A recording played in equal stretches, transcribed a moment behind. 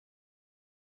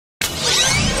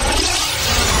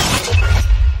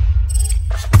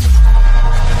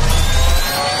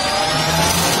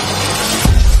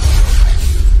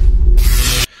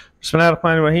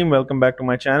Bismillahirrahmanirrahim. Welcome back to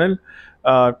my channel.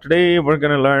 Today we're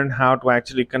going to learn how to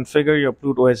actually configure your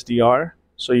PlutoSDR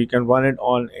so you can run it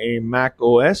on a Mac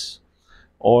OS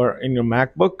or in your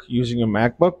MacBook using your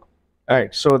MacBook.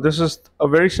 Alright, so this is a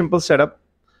very simple setup.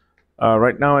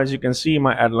 Right now, as you can see,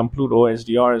 my Athlon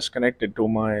PlutoSDR is connected to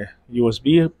my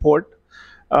USB port.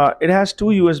 It has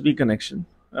two USB connections.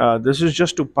 This is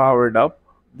just to power it up.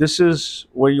 This is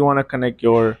where you want to connect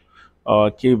your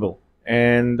cable,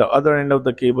 and the other end of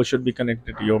the cable should be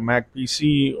connected to your Mac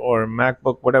PC or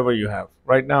MacBook, whatever you have.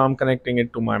 Right now I'm connecting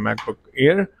it to my MacBook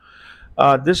Air.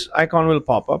 This icon will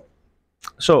pop up.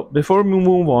 So before we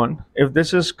move on, if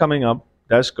this is coming up,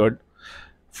 that's good.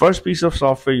 First piece of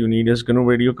software you need is GNU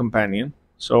Radio Companion.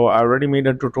 So I already made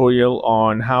a tutorial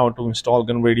on how to install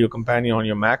GNU Radio Companion on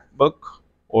your MacBook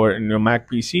or in your Mac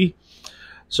PC.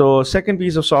 So second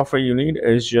piece of software you need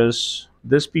is just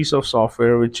this piece of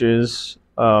software, which is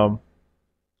I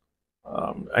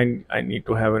need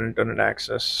to have an internet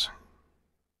access.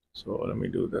 So let me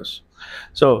do this.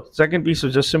 So second piece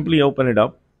is just simply open it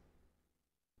up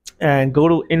and go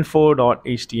to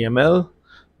info.html.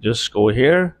 Just go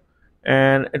here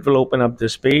and it will open up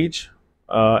this page.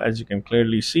 As you can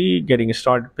clearly see, getting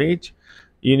started page.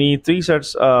 You need three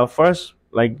sets. First,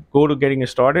 like, go to getting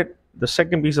started. The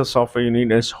second piece of software you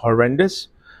need is horrendous.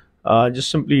 Just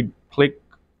simply click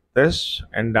this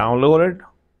and download it.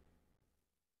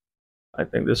 I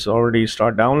think this already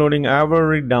start downloading. I've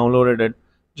already downloaded it.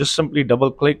 Just simply double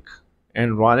click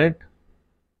and run it.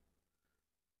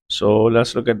 So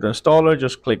let's look at the installer.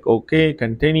 Just click OK,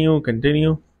 continue.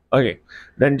 Okay,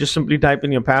 then just simply type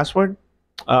in your password.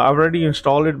 I've already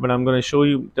installed it, but I'm going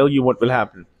to tell you what will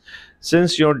happen.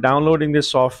 Since you're downloading this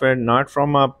software not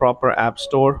from a proper app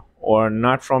store or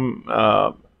not from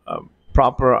a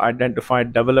proper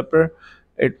identified developer,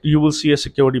 you will see a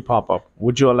security pop-up.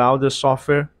 Would you allow this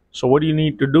software? So what you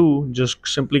need to do, just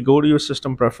simply go to your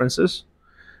system preferences,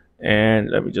 and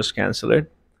let me just cancel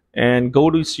it, and go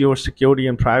to your security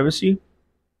and privacy,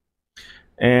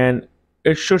 and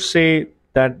it should say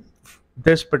that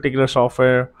this particular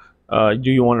software, do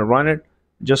you want to run it?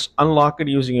 Just unlock it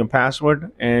using your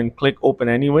password and click open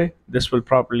anyway. This will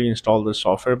properly install this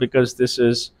software because this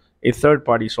is a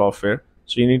third-party software,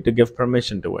 so you need to give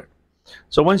permission to it.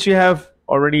 So once you have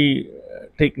already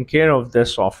taken care of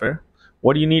this software,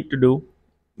 what you need to do,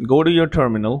 go to your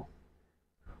terminal.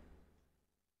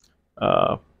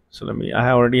 I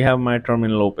already have my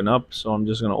terminal open up, so I'm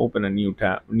just going to open a new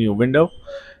window,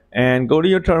 and go to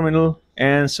your terminal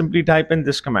and simply type in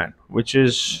this command, which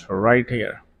is right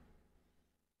here,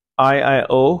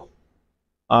 iio._info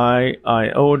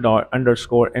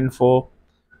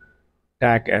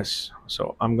tag s.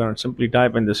 So I'm going to simply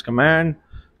type in this command,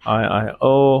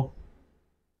 iio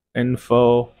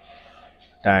info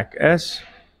tag s.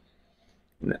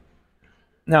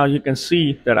 Now you can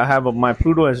see that I have my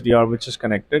PlutoSDR, which is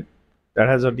connected, that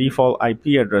has a default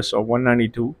IP address of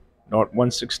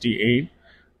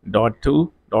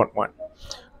 192.168.2.1.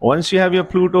 Once you have your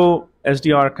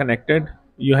PlutoSDR connected,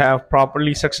 you have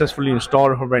properly successfully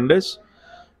installed horrendous,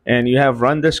 and you have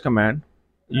run this command.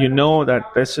 You know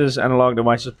that this is analog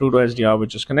devices PlutoSDR,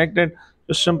 which is connected.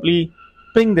 Just simply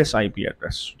ping this IP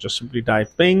address. Just simply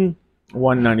type ping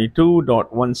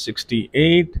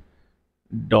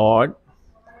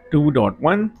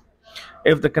 192.168.2.1.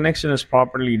 If the connection is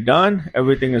properly done,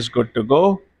 everything is good to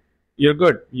go, you're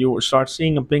good. You will start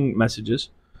seeing a ping messages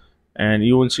and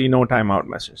you will see no timeout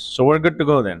message. So we're good to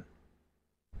go then.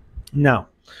 Now,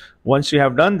 once you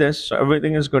have done this, so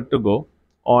everything is good to go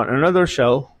on another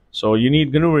shell. So you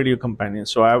need GNU Radio Companion.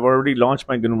 So I've already launched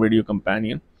my GNU Radio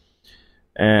Companion,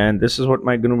 and this is what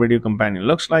my GNU Radio Companion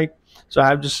looks like. So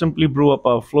I've just simply brew up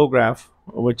a flow graph,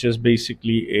 which is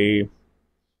basically a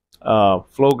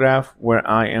flow graph where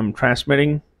I am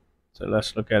transmitting. So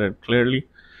let's look at it clearly.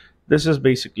 This is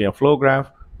basically a flow graph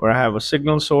where I have a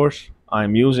signal source.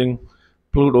 I'm using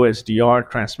PlutoSDR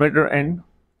transmitter end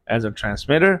as a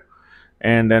transmitter,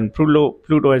 and then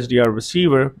PlutoSDR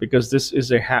receiver, because this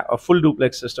is a full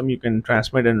duplex system. You can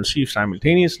transmit and receive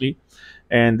simultaneously,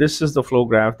 and this is the flow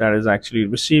graph that is actually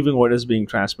receiving what is being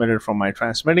transmitted from my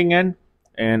transmitting end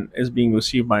and is being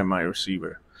received by my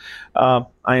receiver.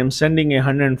 I am sending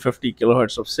 150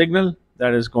 kilohertz of signal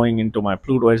that is going into my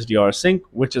PlutoSDR sync,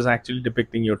 which is actually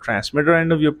depicting your transmitter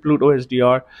end of your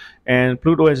PlutoSDR, and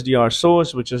PlutoSDR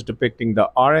source, which is depicting the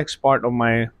RX part of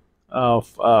my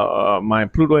my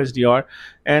PlutoSDR.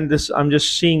 And this, I'm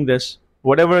just seeing this,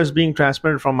 whatever is being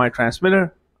transmitted from my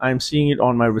transmitter, I'm seeing it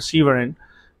on my receiver end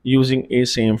using a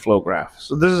same flow graph.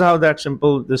 So this is how that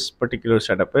simple this particular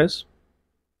setup is.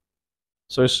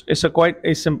 So it's quite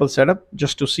a simple setup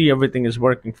just to see everything is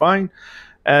working fine.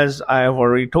 As I have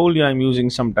already told you, I'm using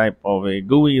some type of a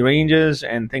GUI ranges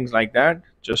and things like that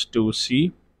just to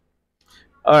see.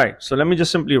 All right, so let me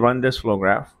just simply run this flow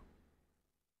graph.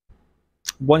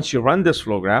 Once you run this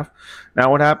flow graph,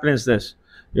 now what happens is this: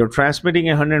 you're transmitting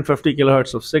 150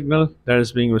 kilohertz of signal that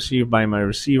is being received by my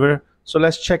receiver. So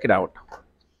let's check it out.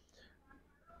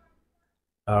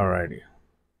 Alrighty.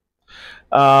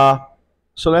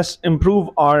 So let's improve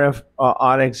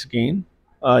RX gain.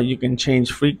 You can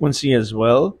change frequency as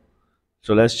well.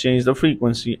 So let's change the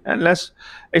frequency, and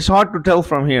it's hard to tell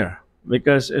from here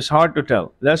because it's hard to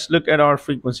tell. Let's look at our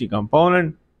frequency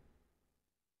component.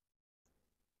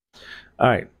 All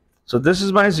right, so this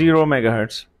is my 0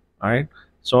 megahertz. All right,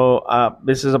 so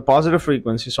this is a positive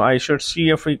frequency, so I should see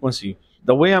a frequency.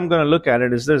 The way I'm going to look at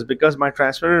it is this: because my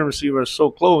transmitter and receiver is so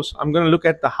close, I'm going to look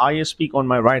at the highest peak on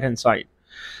my right hand side.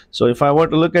 So if I were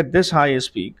to look at this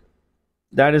highest peak,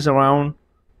 that is around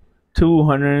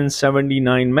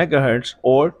 279 megahertz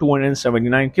or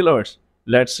 279 kilohertz.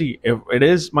 Let's see if it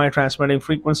is my transmitting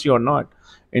frequency or not.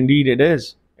 Indeed it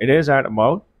is. It is at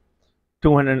about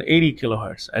 280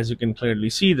 kilohertz, as you can clearly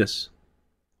see this.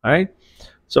 All right,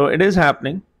 so it is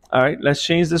happening. All right, let's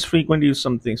change this frequency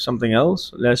to something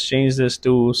else. Let's change this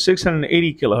to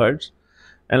 680 kilohertz,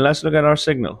 and let's look at our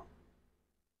signal.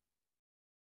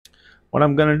 What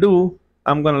I'm going to do,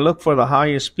 I'm going to look for the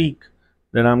highest peak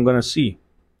that I'm going to see.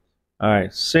 All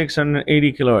right,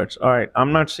 680 kilohertz. All right,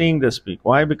 I'm not seeing this peak.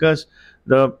 Why? Because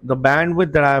the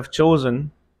bandwidth that I've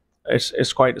chosen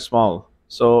is quite small.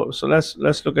 So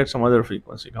let's look at some other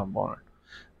frequency component.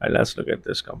 All right, let's look at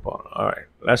this component. All right,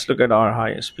 let's look at our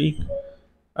highest peak.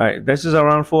 All right, this is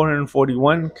around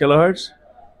 441 kilohertz,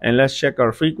 and let's check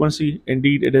our frequency.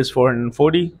 Indeed, it is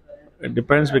 440. It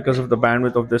depends because of the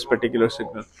bandwidth of this particular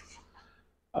signal.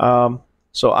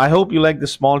 So I hope you like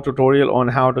this small tutorial on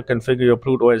how to configure your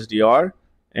PlutoSDR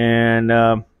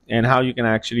and how you can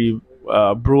actually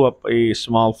brew up a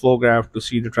small flow graph to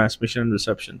see the transmission and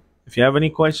reception. If you have any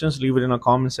questions, leave it in a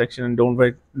comment section, and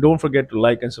don't forget to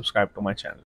like and subscribe to my channel.